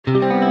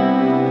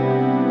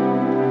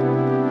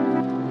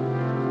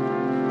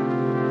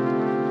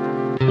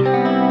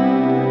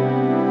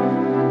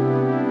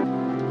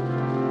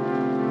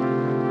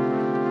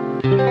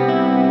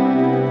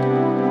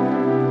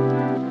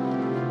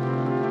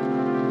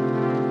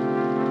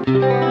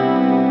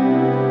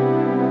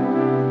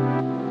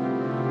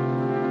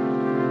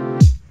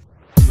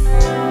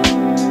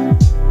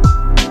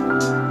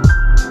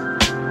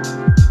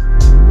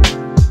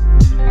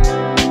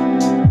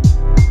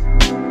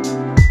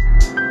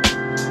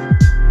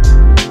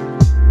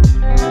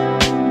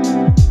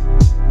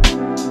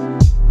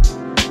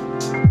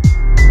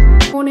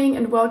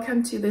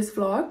Welcome to this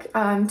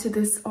vlog, to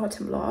this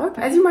autumn vlog.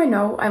 As you might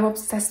know, I'm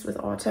obsessed with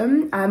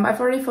autumn. I've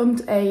already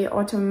filmed an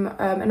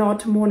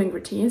autumn morning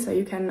routine, so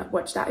you can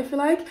watch that if you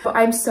like. But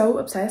I'm so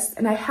obsessed,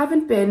 and I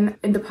haven't been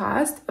in the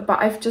past,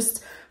 but I've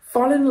just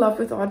fallen in love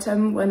with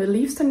autumn when the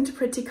leaves turn into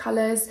pretty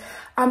colors.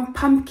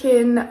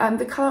 Pumpkin,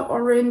 the color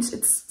orange,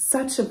 it's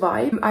such a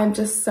vibe. I'm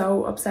just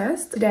so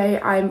obsessed. Today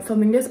I'm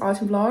filming this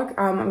autumn vlog.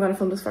 I'm gonna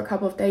film this for a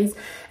couple of days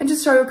and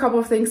just show you a couple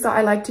of things that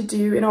I like to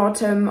do in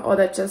autumn or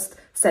that just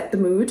set the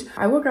mood.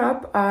 I woke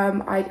up,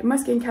 I did my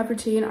skincare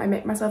routine, I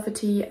made myself a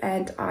tea,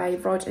 and I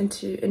wrote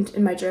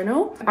in my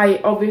journal. I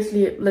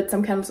obviously lit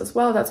some candles as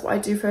well. That's what I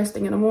do first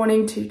thing in the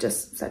morning to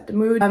just set the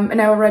mood. And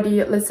I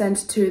already listened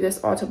to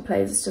this autumn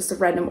playlist. It's just a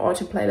random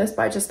autumn playlist,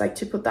 but I just like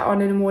to put that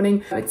on in the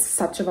morning. It's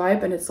such a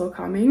vibe and it's so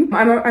calming.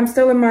 I'm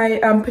still in my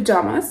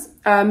pajamas,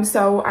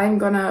 so I'm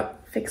gonna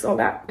fix all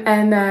that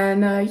and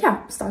then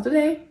yeah, start the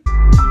day.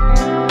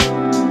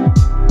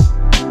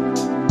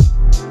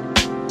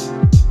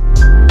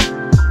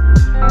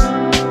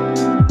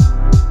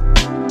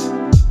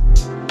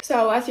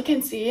 So as you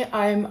can see,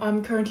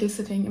 I'm currently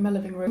sitting in my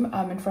living room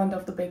in front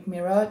of the big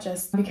mirror,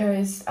 just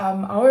because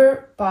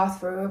our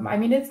bathroom, I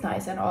mean, it's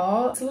nice and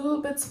all, it's a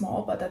little bit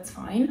small, but that's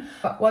fine.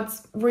 But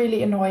what's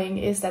really annoying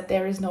is that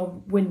there is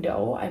no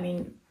window. I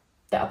mean,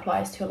 that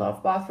applies to a lot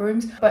of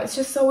bathrooms, but it's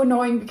just so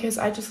annoying because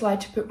I just like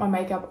to put my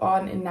makeup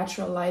on in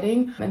natural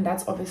lighting, and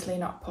that's obviously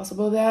not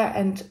possible there.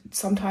 And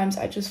sometimes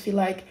I just feel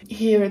like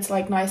here it's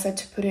like nicer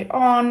to put it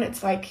on.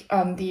 It's like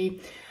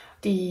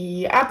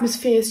the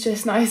atmosphere is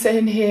just nicer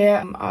in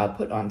here. I'll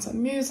put on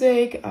some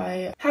music.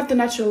 I have the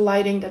natural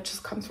lighting that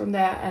just comes from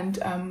there, and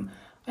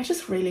I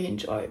just really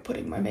enjoy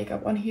putting my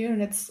makeup on here,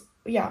 and it's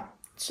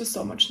just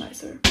so much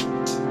nicer.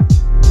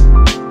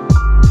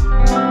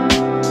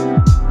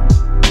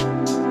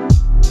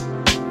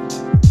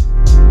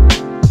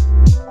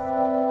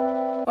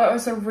 What I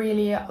also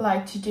really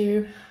like to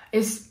do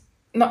is,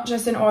 not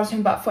just in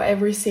autumn, but for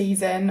every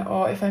season,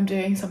 or if I'm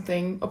doing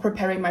something or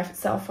preparing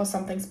myself for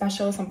something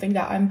special, something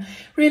that I'm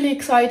really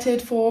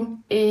excited for,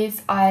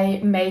 is I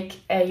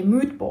make a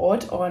mood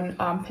board on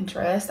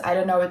Pinterest. I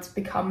don't know, it's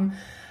become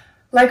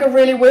like a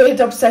really weird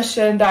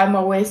obsession that I'm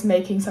always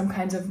making some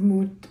kinds of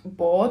mood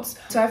boards.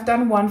 So I've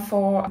done one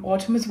for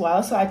autumn as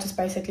well. So I just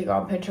basically go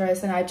on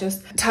Pinterest and I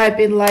just type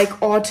in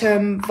like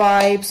autumn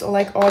vibes or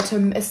like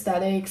autumn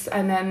aesthetics,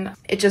 and then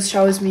it just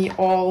shows me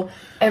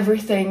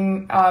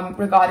everything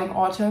regarding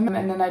autumn,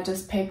 and then I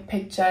just pick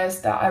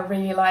pictures that I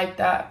really like,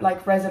 that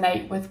like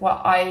resonate with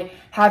what I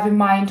have in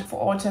mind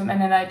for autumn, and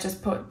then I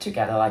just put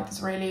together like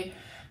this really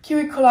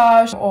cute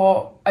collage,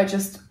 or I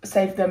just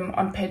save them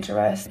on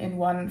Pinterest in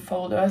one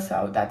folder.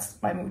 So that's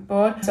my mood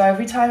board. So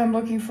every time I'm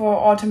looking for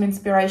autumn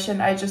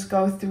inspiration, I just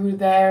go through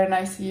there and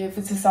I see if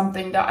this is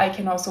something that I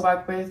can also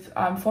work with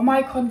for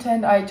my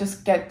content. I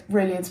just get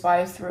really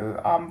inspired through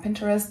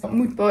Pinterest.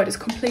 Mood board is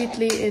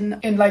completely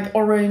in like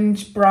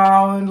orange,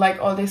 brown,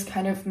 like all these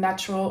kind of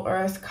natural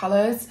earth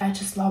colors. I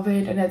just love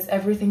it, and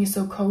everything is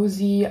so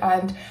cozy,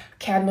 and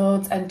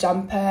candles and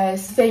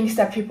jumpers, things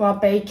that people are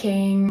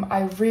baking.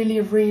 I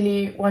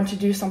really want to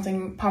do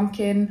something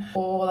pumpkin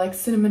or like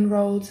cinnamon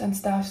rolls and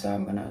stuff, so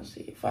I'm gonna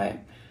see if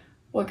I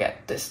will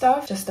get this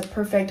stuff. Just the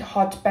perfect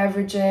hot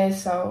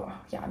beverages. So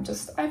yeah,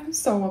 I'm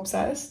so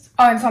obsessed.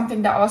 Oh, and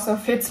something that also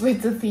fits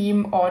with the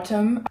theme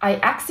autumn, I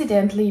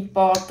accidentally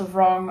bought the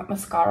wrong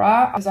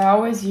mascara, because I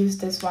always use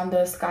this one,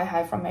 the Sky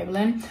High from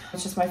Maybelline.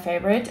 It's just my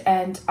favorite,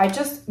 and I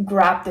just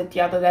grabbed it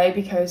the other day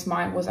because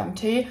mine was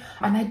empty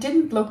and I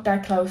didn't look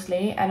that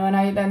closely, and when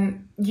I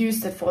then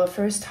used it for the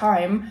first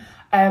time,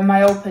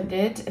 I opened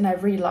it and I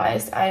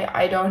realized,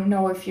 I don't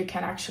know if you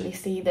can actually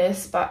see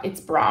this, but it's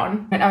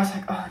brown. And I was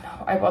like, oh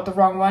no, I bought the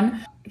wrong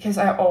one, because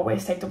I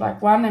always take the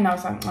black one. And I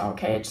was like, oh,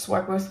 okay, just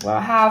work with what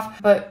I have.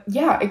 But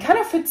yeah, it kind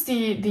of fits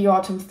the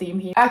autumn theme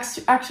here.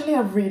 Actually, I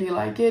really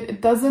like it.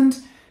 It doesn't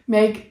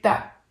make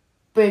that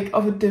big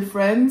of a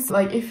difference.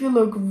 Like if you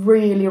look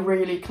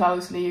really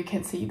closely, you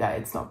can see that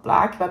it's not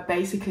black, but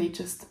basically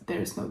just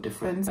there's no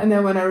difference. And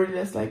then when I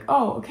realized like,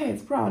 oh okay,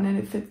 it's brown and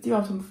it fits the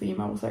autumn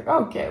theme, I was like,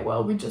 okay,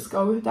 well, we just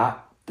go with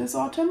that this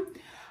autumn.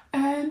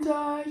 And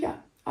yeah,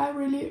 I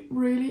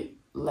really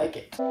like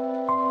it.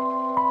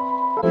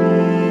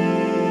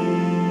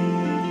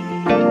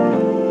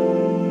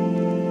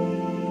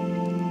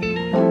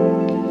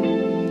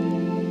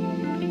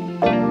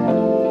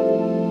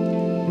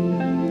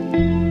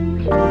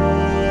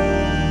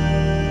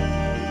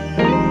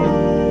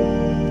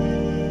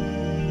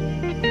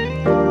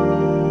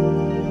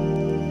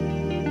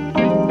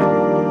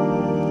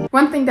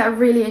 thing that I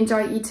really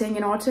enjoy eating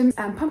in autumn is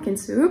pumpkin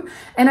soup.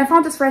 And I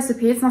found this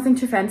recipe. It's nothing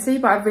too fancy,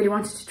 but I really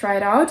wanted to try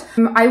it out.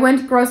 I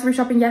went grocery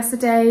shopping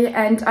yesterday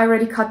and I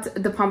already cut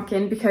the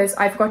pumpkin because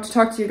I forgot to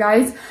talk to you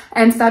guys,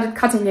 and started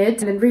cutting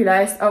it and then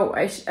realized, oh,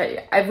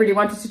 I really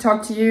wanted to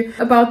talk to you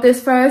about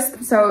this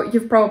first. So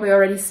you've probably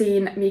already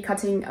seen me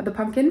cutting the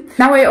pumpkin.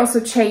 Now I also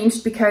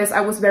changed because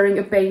I was wearing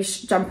a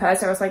beige jumper.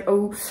 So I was like,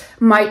 oh,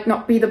 might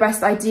not be the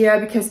best idea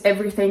because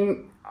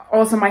everything,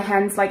 also my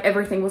hands, like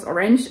everything was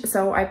orange.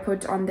 So I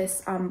put on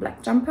this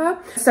black jumper.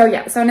 So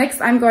yeah, so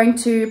next I'm going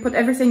to put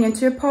everything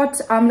into a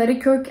pot, let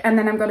it cook, and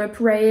then I'm gonna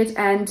puree it,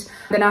 and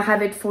then I'll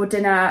have it for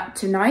dinner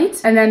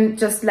tonight, and then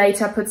just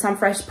later put some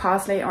fresh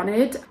parsley on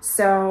it.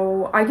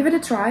 So I give it a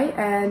try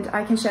and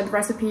I can share the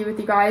recipe with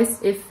you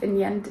guys if in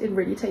the end it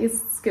really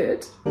tastes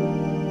good.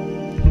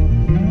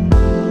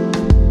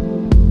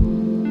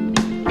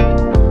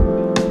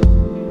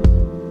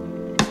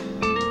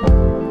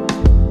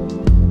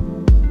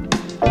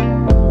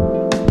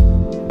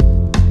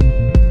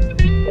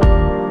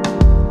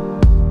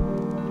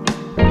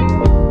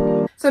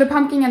 So the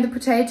pumpkin and the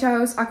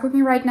potatoes are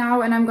cooking right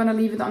now, and I'm gonna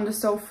leave it on the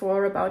stove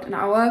for about an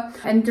hour.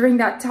 And during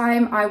that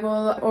time, I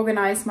will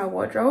organize my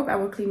wardrobe. I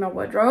will clean my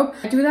wardrobe.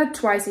 I do that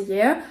twice a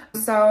year.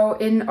 So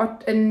in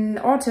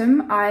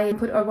autumn, I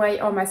put away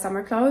all my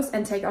summer clothes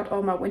and take out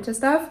all my winter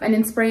stuff. And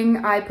in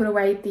spring, I put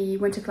away the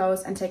winter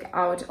clothes and take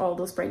out all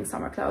the spring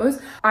summer clothes.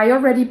 I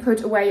already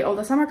put away all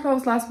the summer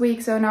clothes last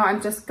week, so now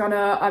I'm just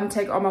gonna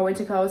take all my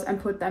winter clothes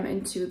and put them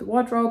into the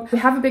wardrobe. We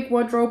have a big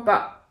wardrobe,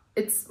 but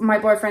it's my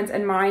boyfriend's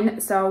and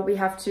mine, so we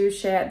have to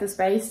share the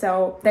space.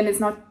 So then it's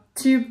not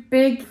too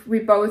big. We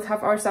both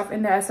have our stuff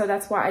in there, so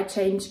that's why I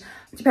change.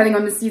 Depending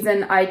on the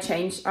season, I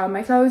change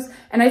my clothes.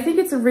 And I think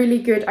it's a really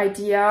good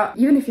idea,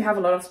 even if you have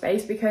a lot of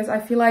space, because I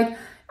feel like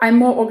I'm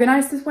more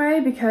organized this way,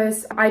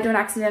 because I don't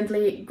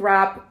accidentally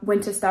grab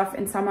winter stuff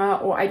in summer,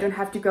 or I don't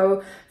have to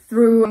go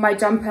through my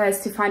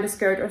jumpers to find a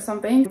skirt or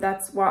something.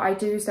 That's what I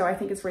do, so I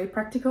think it's really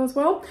practical as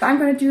well. So I'm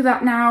gonna do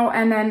that now,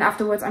 and then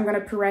afterwards I'm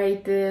gonna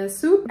puree the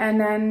soup, and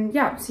then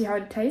yeah, see how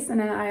it tastes, and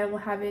then I will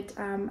have it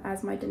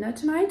as my dinner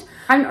tonight.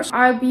 I'm not sure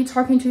I'll be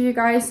talking to you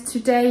guys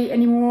today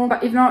anymore,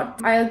 but if not,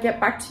 I'll get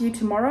back to you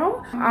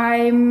tomorrow.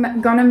 I'm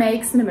gonna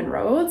make cinnamon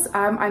rolls.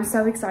 I'm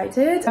so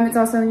excited. It's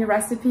also a new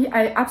recipe.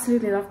 I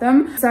absolutely love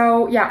them.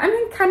 So yeah,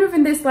 I'm kind of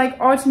in this like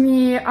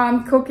autumny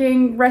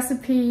cooking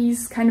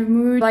recipes kind of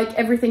mood, like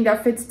everything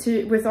that fits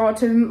with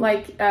autumn,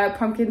 like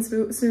pumpkin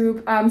soup,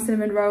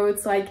 cinnamon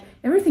rolls, like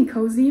everything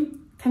cozy.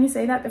 Can you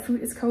say that? The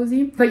food is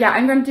cozy. But yeah,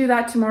 I'm gonna do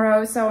that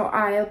tomorrow, so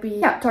I'll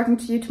be talking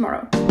to you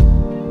tomorrow.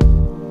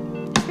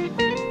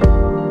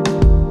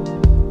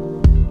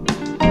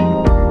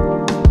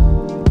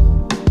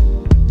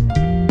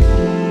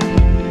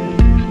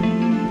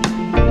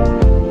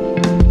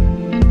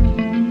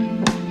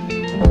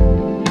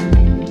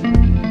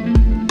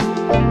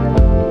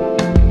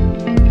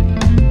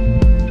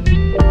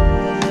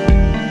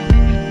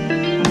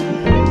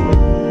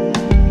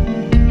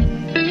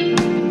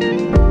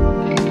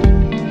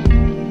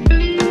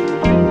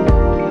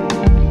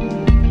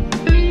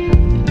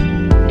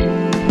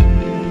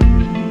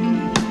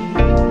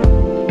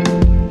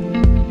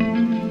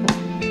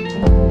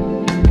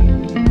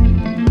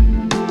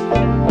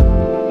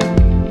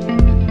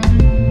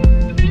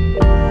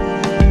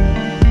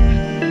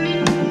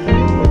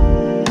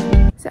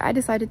 I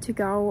decided to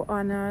go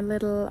on a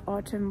little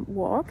autumn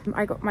walk.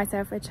 I got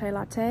myself a chai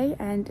latte,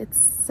 and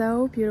it's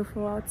so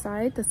beautiful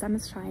outside. The sun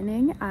is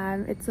shining.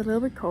 It's a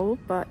little bit cold,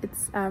 but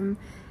it's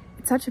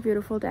such a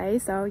beautiful day.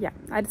 So yeah,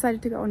 I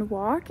decided to go on a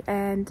walk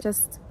and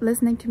just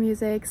listening to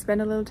music,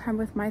 spend a little time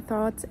with my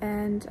thoughts,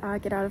 and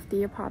get out of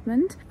the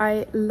apartment.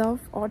 I love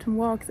autumn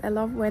walks. I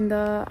love when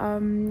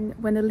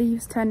the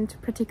leaves turn into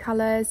pretty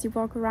colors. You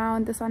walk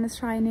around, the sun is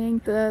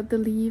shining, the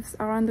leaves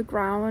are on the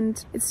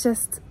ground. It's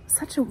just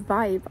such a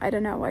vibe. I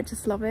don't know, I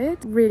just love it.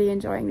 Really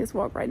enjoying this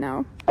walk right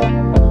now.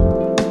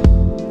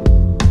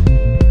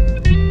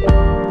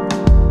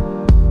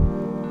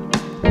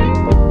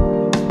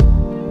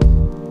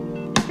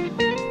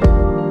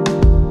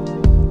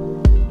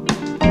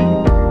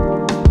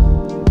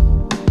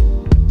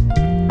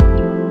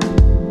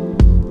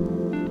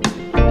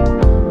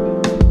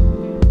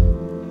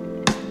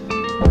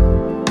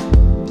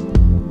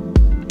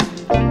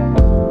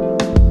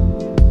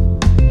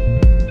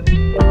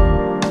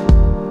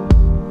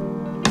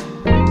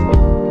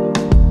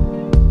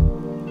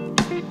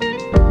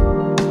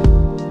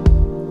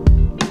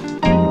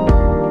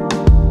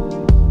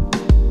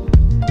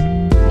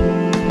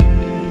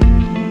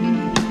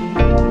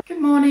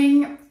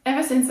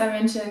 I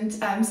mentioned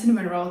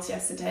cinnamon rolls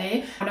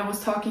yesterday, and I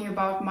was talking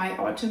about my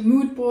autumn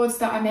mood boards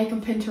that I make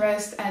on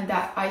Pinterest, and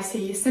that I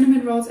see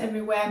cinnamon rolls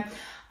everywhere.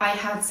 I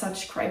had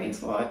such cravings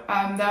for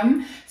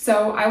them,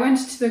 so I went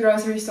to the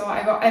grocery store,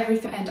 I got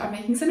everything, and I'm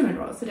making cinnamon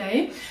rolls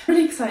today.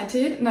 Really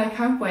excited, and I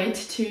can't wait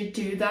to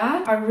do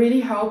that. I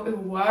really hope it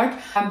will work,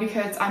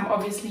 because I'm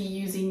obviously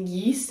using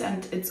yeast,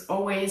 and it's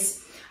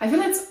always, I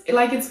feel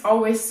it's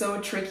always so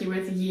tricky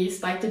with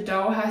yeast. Like the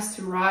dough has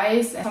to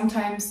rise, and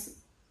sometimes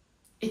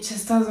it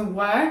just doesn't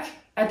work.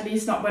 at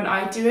least not when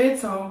I do it,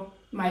 so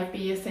might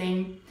be a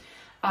thing.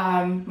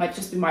 Might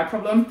just be my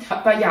problem,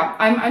 but yeah,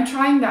 I'm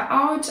trying that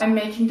out. I'm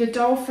making the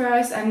dough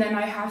first, and then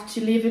I have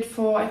to leave it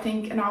for I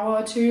think an hour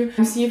or two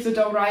and see if the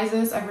dough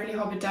rises. I really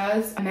hope it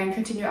does, and then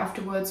continue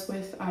afterwards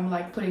with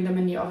like putting them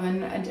in the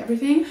oven and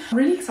everything. I'm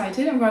really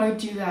excited. I'm gonna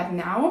do that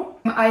now.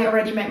 I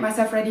already made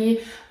myself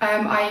ready.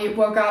 I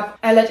woke up,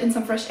 I let in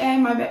some fresh air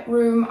in my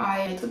bedroom,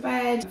 I made the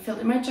bed, filled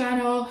in my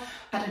journal,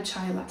 had a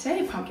chai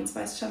latte, pumpkin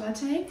spice chai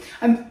latte.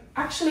 I'm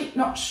actually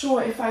not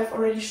sure if I've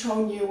already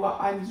shown you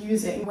what I'm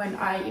using when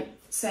I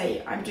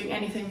say I'm doing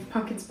anything with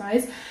pumpkin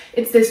spice.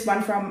 It's this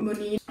one from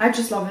Monine. I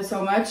just love it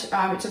so much.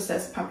 It just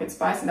says pumpkin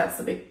spice, and that's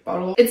the big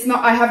bottle. It's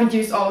not, I haven't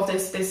used all of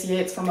this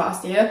year, it's from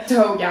last year.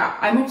 So yeah,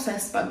 I'm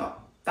obsessed, but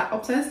not that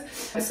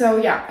obsessed. So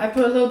yeah, I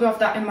put a little bit of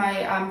that in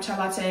my chai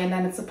latte, and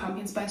then it's a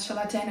pumpkin spice chai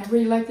latte, and I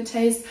really like the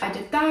taste. I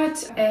did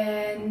that,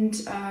 and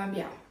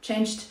yeah,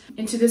 changed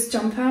into this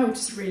jumper, which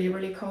is really,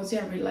 really cozy.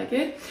 I really like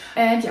it.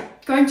 And yeah,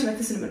 going to make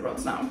the cinnamon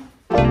rolls now.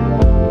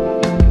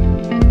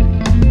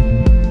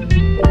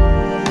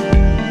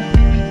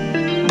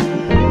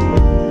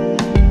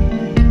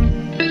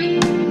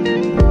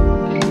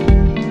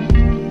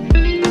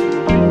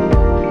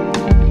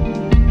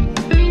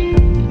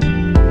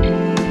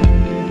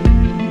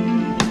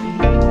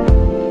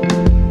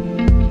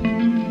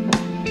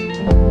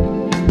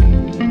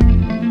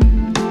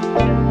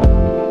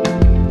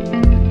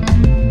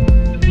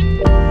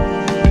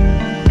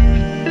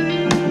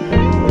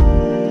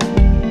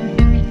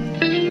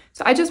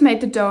 I just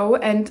made the dough,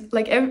 and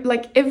like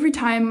every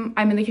time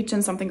I'm in the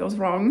kitchen something goes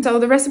wrong. So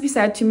the recipe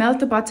said to melt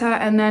the butter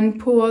and then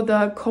pour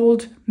the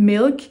cold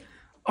milk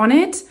on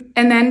it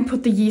and then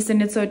put the yeast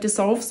in it so it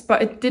dissolves,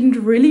 but it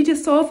didn't really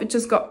dissolve. It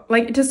just got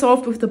like, it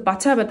dissolved with the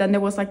butter, but then there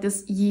was like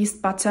this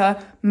yeast butter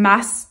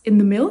mass in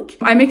the milk.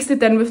 I mixed it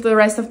then with the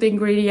rest of the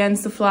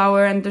ingredients, the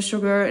flour and the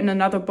sugar, in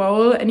another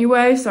bowl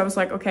anyway. So I was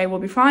like, okay, we'll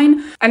be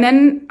fine. And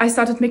then I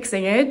started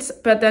mixing it,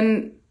 but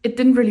then it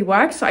didn't really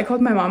work. So I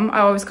called my mom. I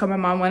always call my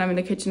mom when I'm in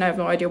the kitchen. I have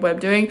no idea what I'm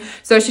doing.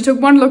 So she took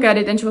one look at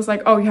it and she was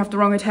like, oh, you have the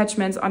wrong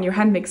attachments on your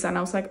hand mixer. And I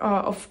was like, oh,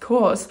 of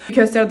course,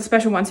 because they're the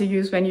special ones you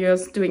use when you're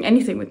doing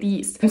anything with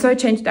yeast. And so I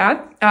changed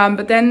that.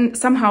 But then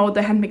somehow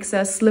the hand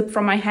mixer slipped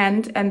from my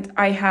hand and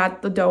I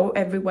had the dough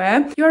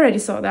everywhere. You already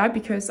saw that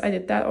because I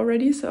did that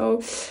already.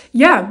 So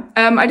yeah,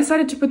 I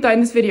decided to put that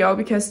in this video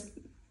because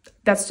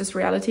that's just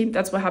reality.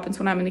 That's what happens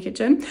when I'm in the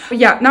kitchen. But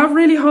yeah, now I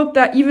really hope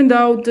that even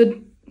though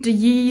the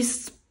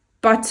yeast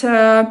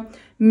butter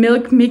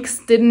milk mix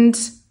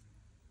didn't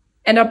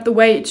end up the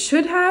way it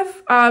should have,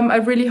 I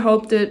really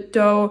hope the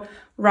dough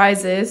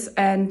rises,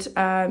 and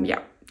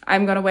yeah,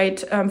 I'm gonna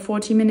wait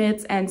 40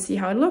 minutes and see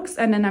how it looks,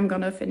 and then I'm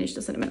gonna finish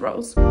the cinnamon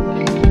rolls.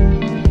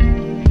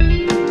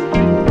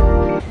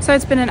 So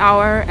it's been an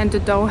hour and the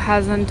dough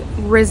hasn't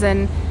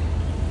risen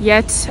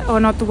yet,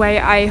 or not the way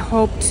I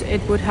hoped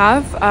it would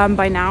have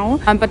by now,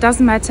 but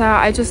doesn't matter.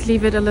 I just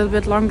leave it a little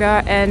bit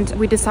longer, and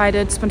we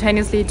decided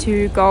spontaneously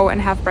to go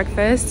and have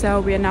breakfast. So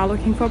we are now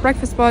looking for a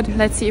breakfast spot.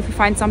 Let's see if we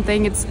find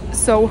something. It's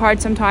so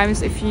hard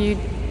sometimes if you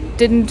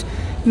didn't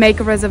make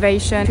a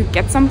reservation to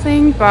get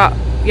something, but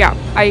yeah,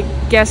 I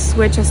guess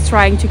we're just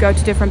trying to go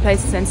to different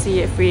places and see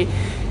if we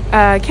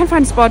can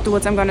find a spot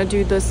towards I'm gonna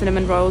do the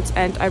cinnamon rolls,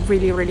 and I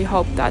really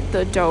hope that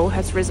the dough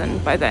has risen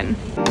by then.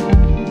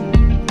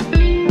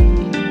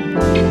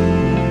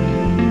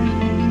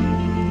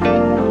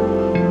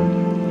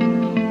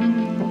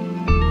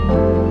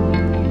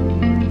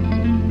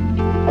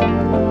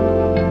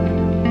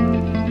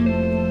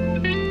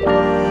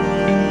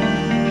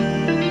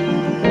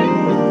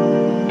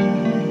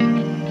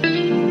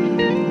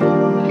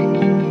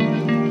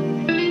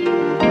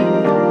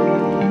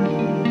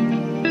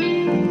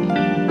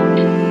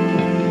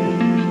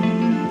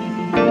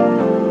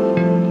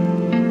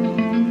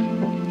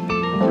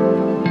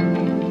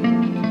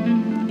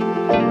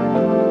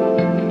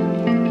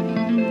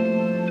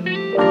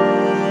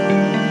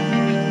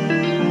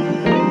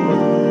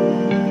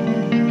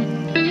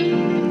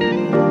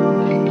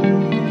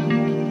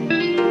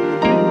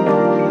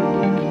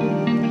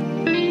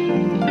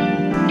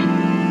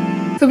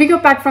 So we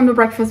got back from the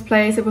breakfast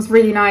place. It was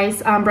really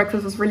nice.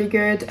 Breakfast was really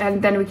good,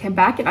 and then we came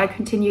back and I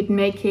continued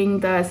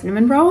making the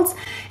cinnamon rolls.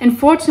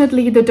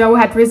 Unfortunately, the dough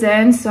had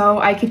risen, so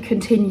I could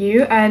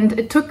continue, and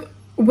it took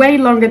way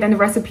longer than the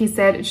recipe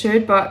said it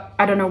should, but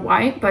I don't know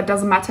why, but it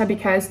doesn't matter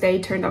because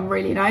they turned out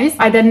really nice.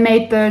 I then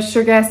made the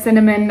sugar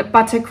cinnamon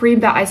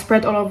buttercream that I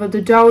spread all over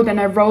the dough. Then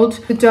I rolled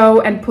the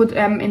dough and put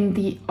them in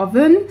the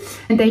oven,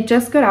 and they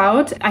just got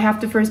out. I have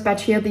the first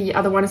batch here, the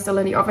other one is still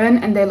in the oven,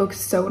 and they look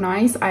so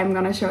nice. I'm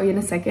gonna show you in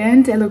a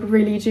second. They look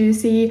really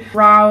juicy,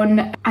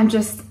 brown. I'm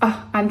just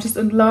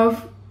in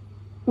love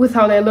with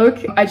how they look.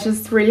 I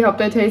just really hope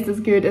they taste as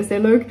good as they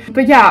look.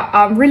 But yeah,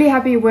 I'm really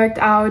happy it worked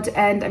out,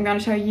 and I'm gonna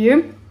show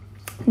you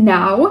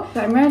now.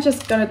 So I'm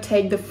just gonna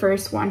take the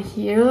first one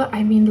here.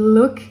 I mean,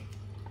 look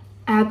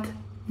at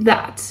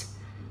that.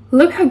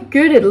 Look how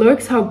good it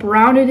looks, how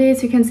brown it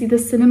is. You can see the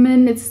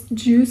cinnamon, it's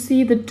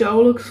juicy, the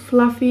dough looks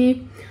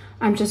fluffy.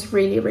 I'm just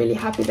really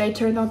happy they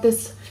turned out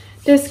this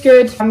this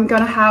good. I'm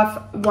gonna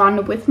have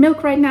one with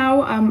milk right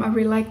now. I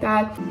really like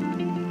that.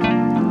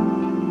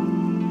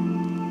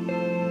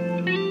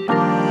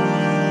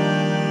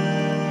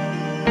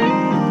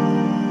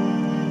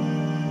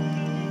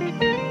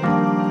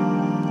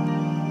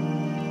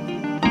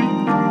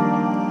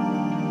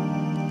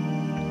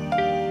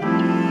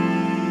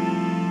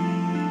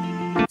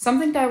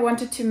 Something that I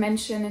wanted to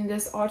mention in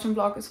this autumn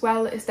vlog as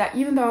well is that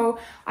even though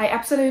I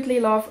absolutely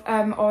love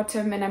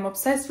autumn and I'm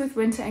obsessed with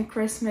winter and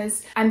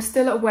Christmas, I'm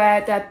still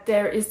aware that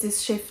there is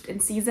this shift in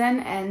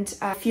season, and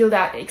I feel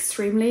that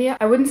extremely.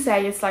 I wouldn't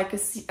say it's like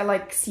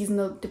like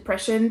seasonal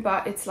depression,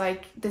 but it's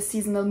like the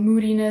seasonal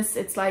moodiness.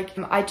 It's like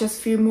I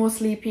just feel more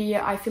sleepy,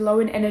 I feel low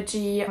in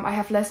energy, I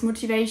have less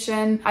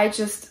motivation, I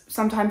just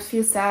sometimes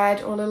feel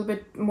sad or a little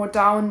bit more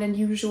down than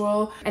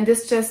usual. And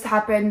this just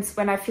happens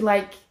when I feel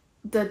like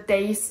the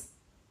days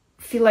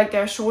feel like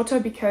they're shorter,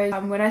 because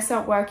when I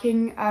start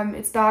working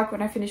it's dark,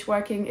 when I finish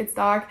working it's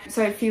dark,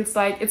 so it feels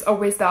like it's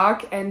always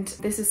dark, and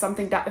this is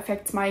something that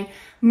affects my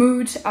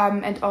mood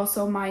and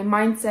also my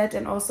mindset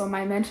and also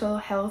my mental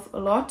health a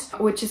lot,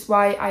 which is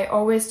why I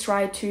always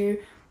try to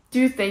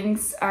do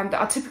things that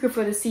are typical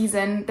for the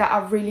season that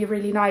are really,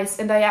 really nice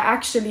and that I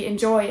actually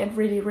enjoy and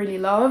really, really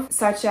love,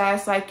 such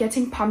as like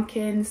getting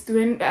pumpkins,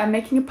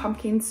 making a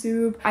pumpkin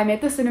soup. I made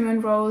the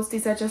cinnamon rolls.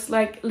 These are just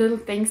like little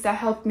things that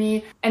help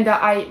me and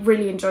that I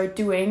really enjoy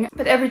doing.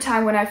 But every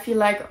time when I feel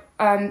like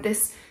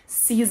this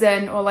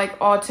season or like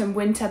autumn,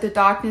 winter, the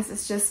darkness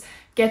is just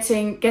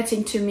getting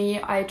to me,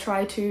 I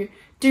try to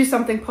do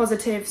something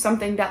positive,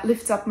 something that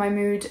lifts up my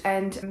mood.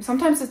 And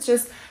sometimes it's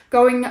just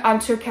going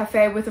to a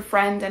cafe with a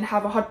friend and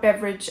have a hot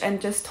beverage and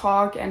just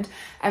talk and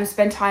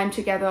spend time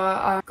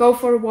together. Go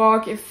for a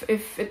walk if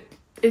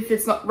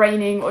it's not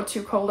raining or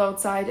too cold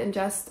outside, and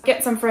just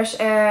get some fresh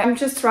air. And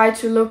just try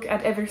to look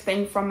at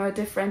everything from a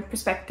different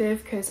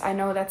perspective, because I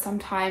know that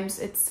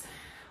sometimes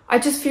I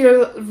just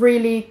feel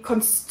really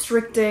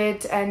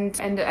constricted and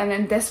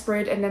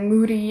desperate and then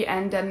moody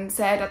and then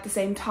sad at the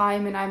same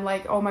time, and I'm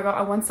like, oh my god,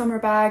 I want summer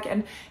back,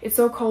 and it's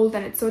so cold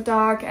and it's so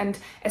dark. And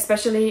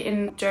especially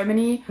in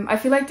Germany, I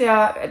feel like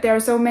there are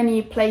so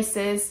many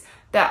places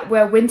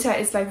where winter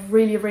is like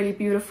really, really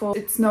beautiful.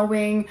 It's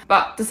snowing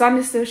but the sun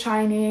is still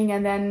shining,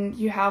 and then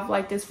you have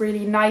like this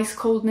really nice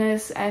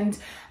coldness and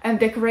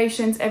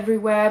decorations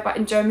everywhere. But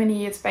in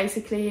Germany it's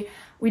basically,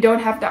 we don't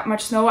have that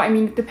much snow. I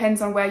mean, it depends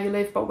on where you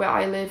live, but where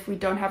I live, we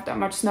don't have that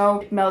much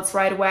snow. It melts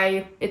right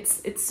away.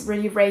 It's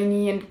really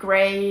rainy and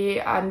grey,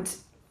 and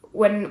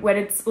when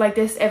it's like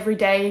this every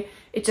day,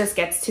 it just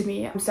gets to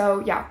me.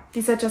 So yeah,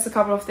 these are just a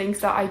couple of things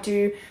that I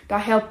do that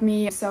help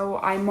me, so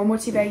I'm more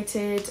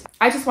motivated.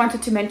 I just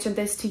wanted to mention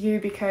this to you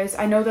because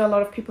I know that a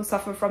lot of people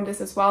suffer from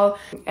this as well,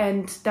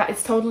 and that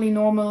it's totally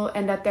normal,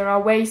 and that there are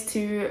ways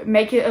to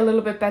make it a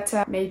little bit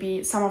better.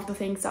 Maybe some of the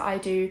things that I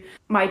do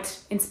might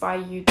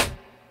inspire you.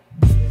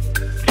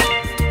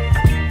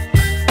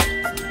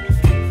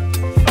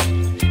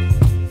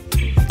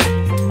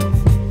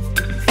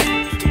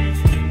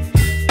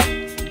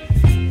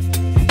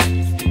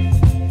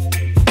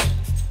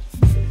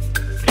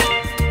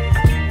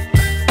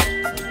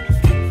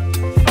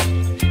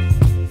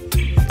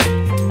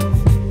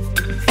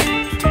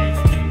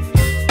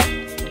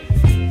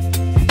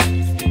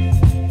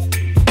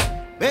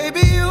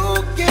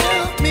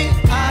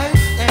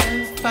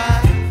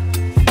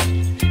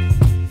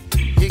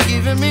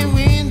 Me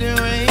wind and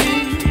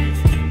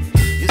rain,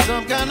 you're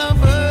some kind of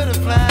bird.